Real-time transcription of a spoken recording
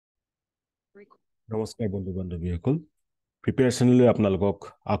নমস্কাৰ বন্ধু বান্ধৱীসকল প্ৰিপাৰেচনলৈ আপোনালোকক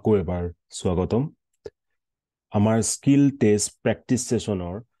আকৌ এবাৰ স্বাগতম আমাৰ স্কিল টেষ্ট প্ৰেক্টিছ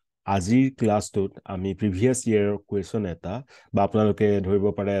সেশনৰ আজিৰ ক্লাছটোত আমি প্ৰিভিয়াছ ইয়াৰৰ কোৱেশ্চন এটা বা আপোনালোকে ধৰিব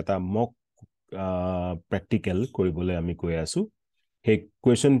পাৰে এটা মক প্ৰেক্টিকেল কৰিবলৈ আমি কৈ আছো সেই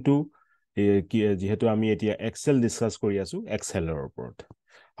কোৱেশ্চনটো যেহেতু আমি এতিয়া এক্সেল ডিসকাস কৰি আছো এক্সেলৰ ওপৰত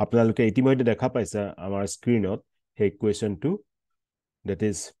আপোনালোকে ইতিমধ্যে দেখা পাইছে আমাৰ স্ক্ৰিনত সেই কোৱেশ্চনটো that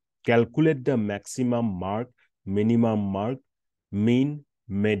is calculate the maximum mark, minimum mark, mean,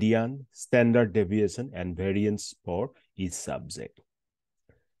 median, standard deviation, and variance for each subject.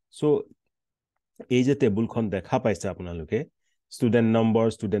 So, এই যে টেবুলখন দেখা পাইছে আপোনালোকে student number,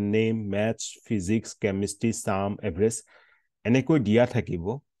 student name, maths, physics, chemistry, sum, average এনেকৈ দিয়া থাকিব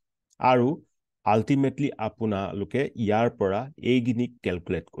আৰু ultimately আপোনালোকে ইয়াৰ পৰা এইগিনিক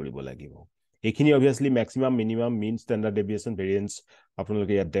ক্যালকুলেট কৰিব লাগিব এখিনি obviously maximum minimum mean standard deviation variance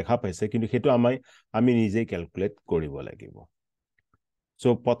আপোনালোকে ইয়াত দেখা পাইছে কিন্তু হেতু আমি নিজে ক্যালকুলেট কৰিব লাগিব সো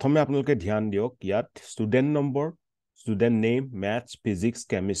প্ৰথমে আপোনালোকে ধ্যান দিয়ক ইয়াত student number student name maths physics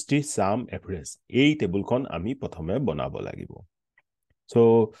chemistry sum average এই টেবুলখন আমি প্ৰথমে বনাব লাগিব সো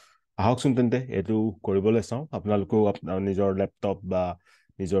আহকচোন তেন্তে এটো কৰিবলৈ চাও আপোনালোকে আপোনাৰ নিজৰ ল্যাপটপ বা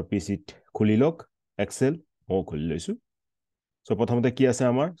নিজৰ পিসিত খুলি লওক এক্সেল ও খুলি লৈছো সো প্ৰথমতে কি আছে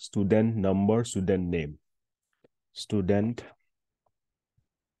আমাৰ student number student name student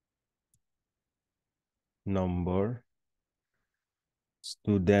number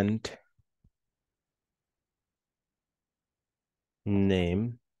student name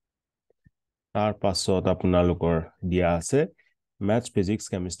তাৰ পাছত আপোনালোকৰ দিয়া আছে maths physics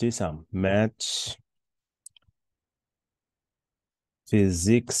chemistry sum maths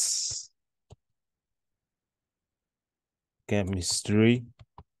physics chemistry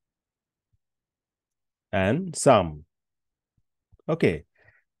and sum okay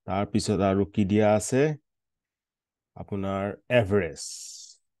তাৰ পিছত আৰু কি দিয়া আছে আপোনাৰ average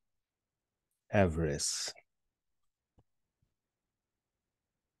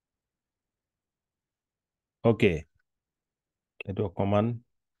okay এটো অকমান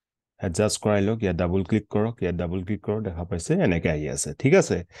adjust কৰাই লওক ইয়া ডাবল ক্লিক কৰক ইয়া ডাবল ক্লিক কৰক দেখা পাইছে এনেকৈ আহি আছে ঠিক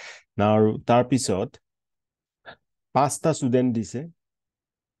আছে নাও তাৰ পিছত পাঁচটা স্টুডেন্ট দিছে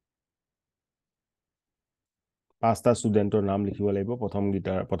পাঁচটা স্টুডেন্টৰ নাম লিখিব লাগিব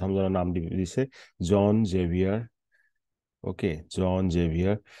প্ৰথমজনৰ নাম দিছে জন জেভিয়াৰ ওকে জন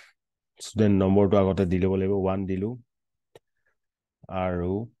জেভিয়াৰ স্টুডেন্ট নম্বৰটো আগতে দি ল'ব লাগিব 1 দিলু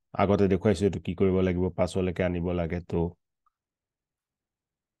আৰু আগতে দেখুৱাইছো এটো কি কৰিব লাগিব পাছলৈকে আনিব লাগে তো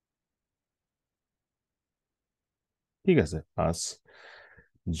ঠিক আছে 5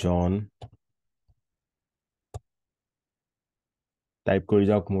 জন টাইপ কৰি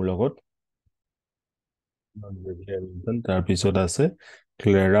যাওক মোৰ লগত তাৰ পিছত আছে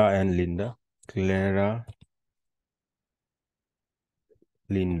ক্লেৰা and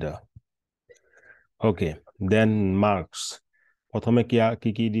Linda okay then marks প্রথমে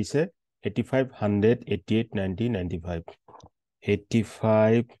কি দিছে 85 100 88 90 95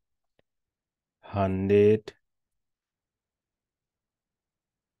 85 100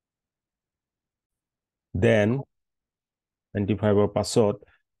 দেন 95 ৰ পাছত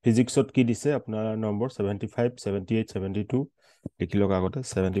ফিজিক্সত কি দিছে আপোনাৰ নম্বৰ 75 78 72 লিখি লওক আগতে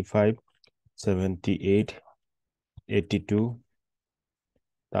 75 78 82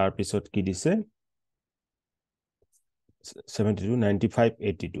 তাৰ পিছত কি দিছে 72 95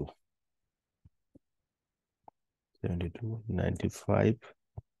 82 72 95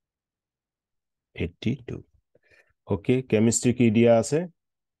 82 okay chemistry কি দিয়া আছে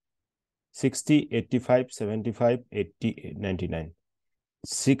 60 85 75 80 99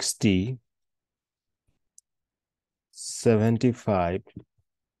 60 75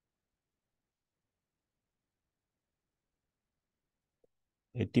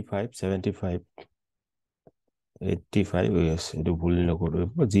 85 75 85 yes এটো ভুল নকৰিব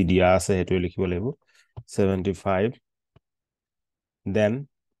যি দিয়া আছে হেটো লিখিব লাগিব 75 then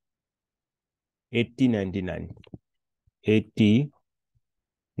 80 99 80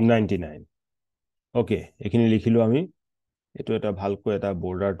 99 ওকে এখিনি লিখিলো আমি এটো এটা ভালকৈ এটা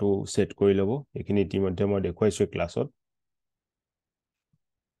বৰ্ডাৰটো সেট কৰি লব এখিনি ইতিমধ্যে মই দেখুৱাইছো ক্লাছত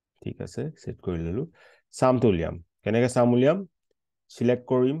ঠিক আছে সেট কৰি ললো সামটো উলিয়াম কেনেকৈ সাম উলিয়াম সিলেক্ট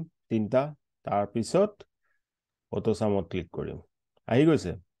কৰিম তিনটা তাৰ পিছত অটো সামত ক্লিক কৰিম আহি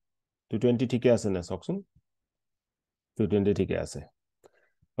গৈছে 220 ঠিকে আছে না সকচোন 220 ঠিকে আছে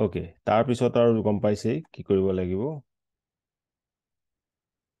ওকে তাৰ পিছত আৰু গম পাইছে কি কৰিব লাগিব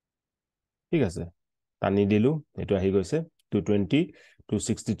ঠিক আছে টানি দিলু এটো আহি গৈছে 220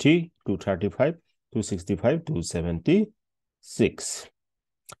 263 235 265 276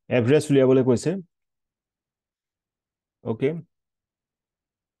 এভাৰেজ উলিয়াবলৈ কৈছে ওকে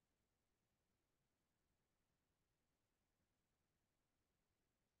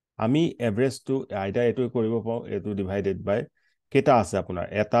আমি এভাৰেজটো আইদা এইটো কৰিব পাওঁ এইটো ডিভাইডেড বাই কেইটা আছে আপোনাৰ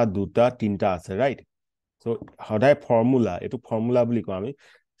এটা দুটা তিনটা আছে ৰাইট সো সদায় ফৰ্মুলা এইটো ফৰ্মুলা বুলি কওঁ আমি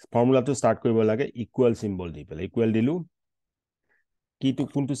ফৰ্মুলাটো ষ্টাৰ্ট কৰিব লাগে ইকুৱেল চিম্বল দি পেলাই ইকুৱেল দিলো কিটো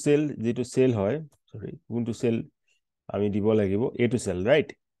কোনটো সেল যেটো সেল হয় সৰি কোনটো সেল আমি দিব লাগিব এটো সেল ৰাইট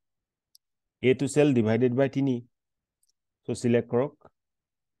এটো সেল ডিভাইডেড বাই 3 সো সিলেক্ট কৰক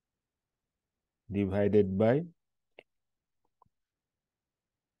ডিভাইডেড বাই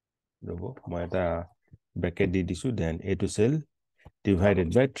ৰব মই এটা ব্ৰেকেট দি দিছো দেন এটো সেল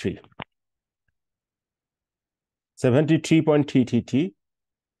divided by 3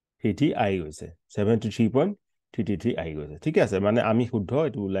 73.333 আহি গৈছে 73.333 আহি গৈছে ঠিক আছে মানে আমি শুদ্ধ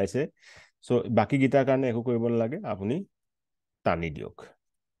এটো ওলাইছে সো বাকি গিটাৰ কাৰণে একো কৰিব নালাগে আপুনি টানি দিয়ক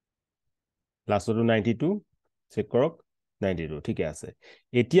লাষ্টটো 92 চেক কৰক 92 ঠিক আছে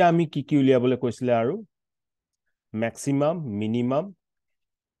এতিয়া আমি কি কি উলিয়াবলৈ কৈছিলে আৰু maximum minimum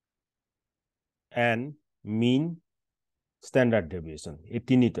and mein standard deviation এই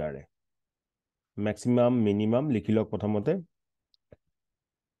তিনিটাৰে ম্যাক্সিমাম মিনিমাম লিখি লওক প্ৰথমতে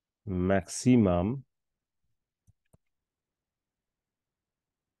maximum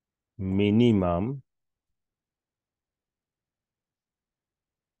minimum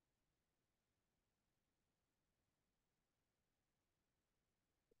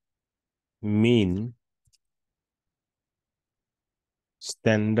mean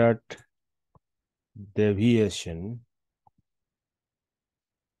standard deviation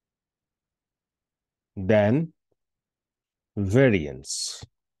than variance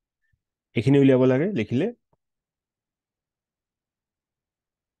এখিনি উলিয়াব লাগে লিখিলে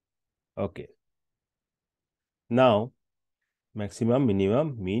okay now maximum minimum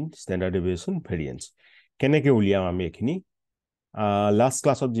mean standard deviation variance কেনেকে উলিয়াম আমি এখিনি লাস্ট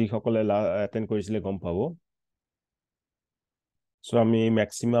ক্লাছত যি সকলে অ্যাটেন্ড কৰিছিলে গম পাব সো আমি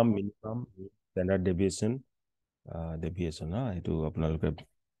maximum minimum standard deviation এটো আপোনালোকে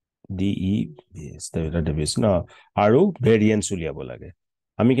DE standard deviation আৰু variance উলিয়াব লাগে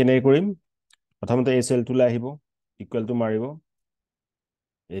আমি কেনেকৈ কৰিম প্ৰথমতে এই সেলটোলৈ আহিব ইকুৱেল টু মাৰিব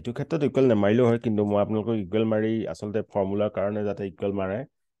এইটো ক্ষেত্ৰত ইকুৱেল নামাৰিলেও হয় কিন্তু মই আপোনালোকক ইকুৱেল মাৰি আসলতে ফৰ্মুলাৰ কাৰণে যাতে ইকুৱেল মাৰে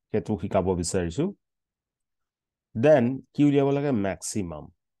সেইটো শিকাব বিচাৰিছো দেন কি উলিয়াব লাগে ম্যাক্সিমাম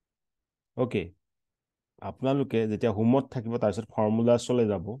ওকে আপোনালোকে যেতিয়া হোমত থাকিব তাৰপিছত ফৰ্মুলা চলে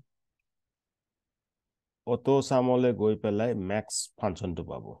যাব অটো সামলে গৈ পেলাই ম্যাক্স ফাংশনটো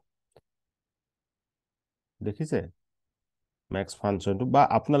পাব দেখিছে ম্যাক্স ফাংশনটো বা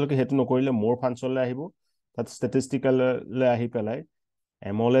আপোনালোকে হেতু নকৰিলে মোৰ ফাংশনলৈ আহিব তাত ষ্টেটিষ্টিকেললৈ আহি পেলাই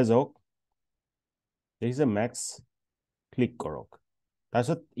এমলে যাওক দেখিছে ম্যাক্স ক্লিক কৰক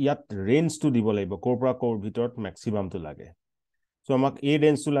তাৰপিছত ইয়াত ৰেঞ্জটো দিব লাগিব কোৰ পৰা কোৰ ভিতৰত ম্যাক্সিমামটো লাগে সো আমাক এই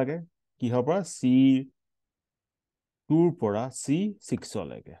ৰেঞ্জটো লাগে কিহৰ পৰা C2 পৰা C6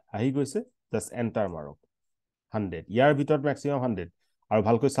 লৈকে আহি গৈছে জাস্ট এন্টাৰ মাৰক 100 ইয়াৰ ভিতৰত ম্যাক্সিমাম 100 আৰু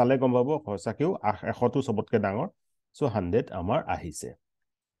ভালকৈ চালে গম পাব হসাকেও 100 টো সবতকে ডাঙৰ সো 100 আমাৰ আহিছে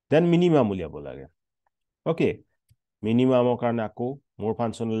দেন মিনিমাম উলিয়াব লাগে ওকে মিনিমামৰ কাৰণে আকৌ মোৰ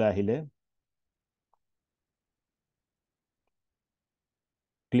ফাংশনলৈ আহিলে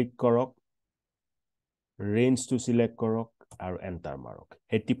ক্লিক কৰক ৰেঞ্জ টু সিলেক্ট কৰক আৰু এন্টাৰ মাৰক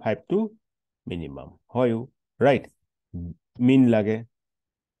 85 টু মিনিমাম হয়ও ৰাইট মিন লাগে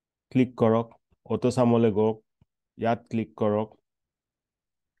ক্লিক কৰক অটো সামলে গওক ইয়াত ক্লিক কৰক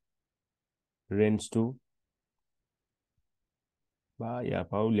ৰেঞ্জ টু বা ইয়াৰ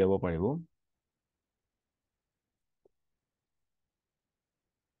পৰা উলিয়াব পাৰিব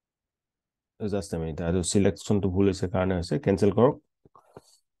জাস্ট আমি এটা সিলেকশনটো ভুল হৈছে কাৰণে হৈছে কেনসেল কৰক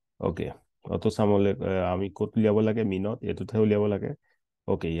ওকে অটো সামলে আমি কোড উলিয়াব লাগে মিনত এটোতে উলিয়াব লাগে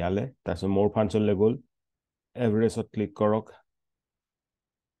ওকে ইয়ালে তাৰপিছত মোৰ ফাংশনলৈ গ'ল এভাৰেজত ক্লিক কৰক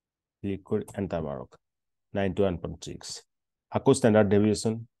ক্লিক কৰি এন্টাৰ মাৰক 91.6 আকৌ স্ট্যান্ডাৰ্ড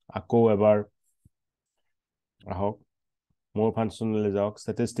ডেভিয়েশন আকৌ এবাৰ আহক মোৰ ফাংশনলৈ যাওক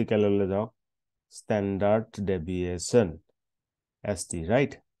ষ্টেটিষ্টিকেললৈ যাওক স্ট্যান্ডাৰ্ড ডেভিয়েশন ST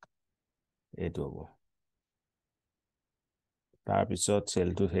ৰাইট এইটো হ'ব তাৰপিছত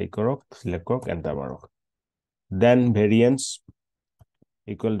সেলটো হেই কৰক সিলেক্ট কৰক এন্টাৰ মাৰক দেন ভেৰিয়েন্স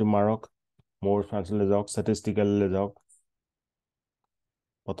ইকুৱেল টু মাৰক মোৰ ফাংশনলৈ যাওক ষ্টেটিষ্টিকেললৈ যাওক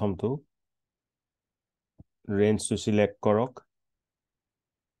প্ৰথমটো ৰেঞ্জটো সিলেক্ট কৰক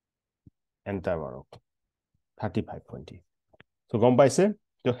এন্টাৰ মাৰক 35.0 সো গম পাইছে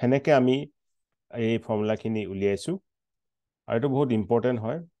তো হেনেকে আমি এই ফৰ্মুলাখিনি উলিয়াইছো আৰু এটা বহুত ইম্পৰ্টেন্ট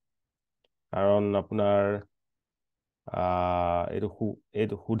হয় কাৰণ আপোনাৰ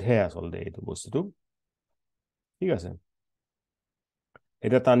এইটো সুধে আচলতে এইটো বস্তুটো ঠিক আছে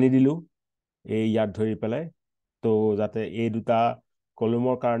এটা টানি দিলো এই ইয়াত ধৰি পেলাই তো যাতে এই দুটা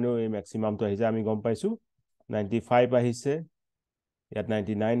কলমৰ কাৰণেও এই ম্যাক্সিমামটো আহিছে আমি গম পাইছো 95 আহিছে ইয়াত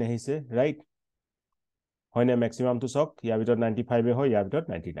 99 আহিছে ৰাইট হয়নে ম্যাক্সিমামটো চক ইয়াৰ ভিতৰত 95 হয় ইয়াৰ ভিতৰত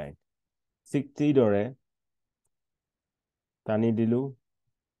 99 60 দৰে টানি দিলো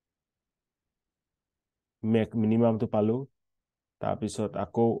মিনিমামটো পালো তাৰপিছত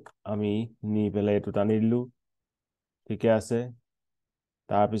আকৌ আমি নি পেলাই এইটো টানি দিলো ঠিকে আছে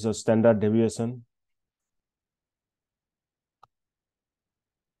তাৰপিছত ষ্টেণ্ডাৰ্ড ডেভিয়েশ্যন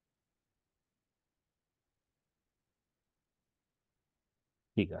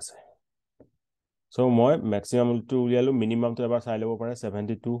ঠিক আছে সো মই ম্যাক্সিমামটো উলিয়ালো মিনিমামটো এবাৰ চাই ল'ব পাৰে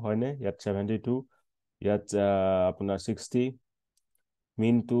 72 হয়নে ইয়াত 72 ইয়াত আপোনাৰ 60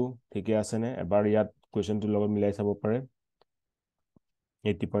 মিনটো ঠিকে আছে নে এবাৰ ইয়াত কোৱেশ্চনটোৰ লগত মিলাই চাব পাৰে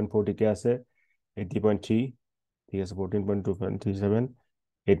 80.4 ঠিকে আছে 80.3 ঠিক আছে 14.237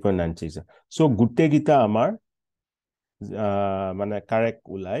 8.96 সো গোটেইকেইটা আমাৰ মানে কাৰেক্ট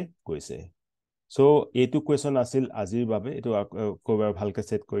ওলাই গৈছে সো এইটো কোৱেশ্চন আছিল আজিৰ বাবে এইটো কোবাৰ ভালকে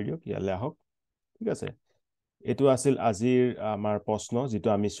সেট কৰি দিয়ক ইয়ালে আহক ঠিক আছে এইটো আছিল আজিৰ আমাৰ প্ৰশ্ন যেটো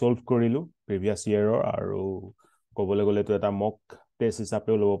আমি সলভ কৰিলো প্ৰিভিয়াস ইয়াৰৰ আৰু ক'বলৈ গ'লে তো এটা মক টেষ্ট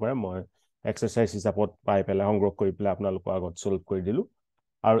হিচাপেও ল'ব পাৰে মই এক্সাৰসাইজ হিচাপত পাই পেলাই সংগ্ৰহ কৰি পেলাই আপোনালোকৰ আগত সলভ কৰি দিলো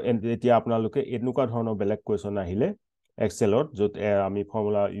আৰু এতিয়া আপোনালোকে এনেকুৱা ধৰণৰ বেলেগ কোৱেশ্চন আহিলে এক্সেলত য'ত আমি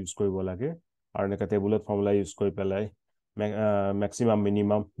ফৰ্মুলা ইউজ কৰিব লাগে আৰু এনেকা টেবুলত ফৰ্মুলা ইউজ কৰি পেলাই ম্যাক্সিমাম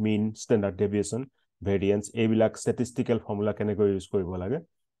মিনিমাম মিন ষ্টেণ্ডাৰ্ড ডেভিয়েশ্যন ভেৰিয়েন্স এইবিলাক ষ্টেটিষ্টিকেল ফৰ্মুলা কেনেকৈ ইউজ কৰিব লাগে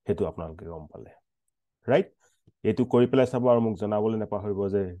হেতু আপোনালোকে গম পালে ৰাইট এইটো কৰি পেলাই চাব আৰু মোক জনাবলৈ নাপাহৰিব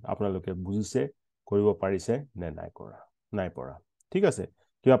যে আপোনালোকে বুজিছে কৰিব পাৰিছে নে নাই পৰা ঠিক আছে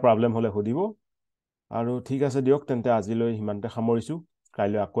কিবা প্ৰবলেম হলে সুধিব আৰু ঠিক আছে দিয়ক তেন্তে আজিলৈ হিমানতে সামৰিছো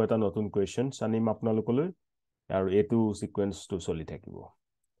কাইলৈ আকৌ এটা নতুন কোৱেশ্চন আনিম আপোনালোকলৈ আৰু এইটো সিকোয়েন্সটো চলি থাকিব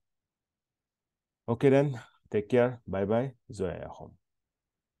okay then take care bye bye জয় অসম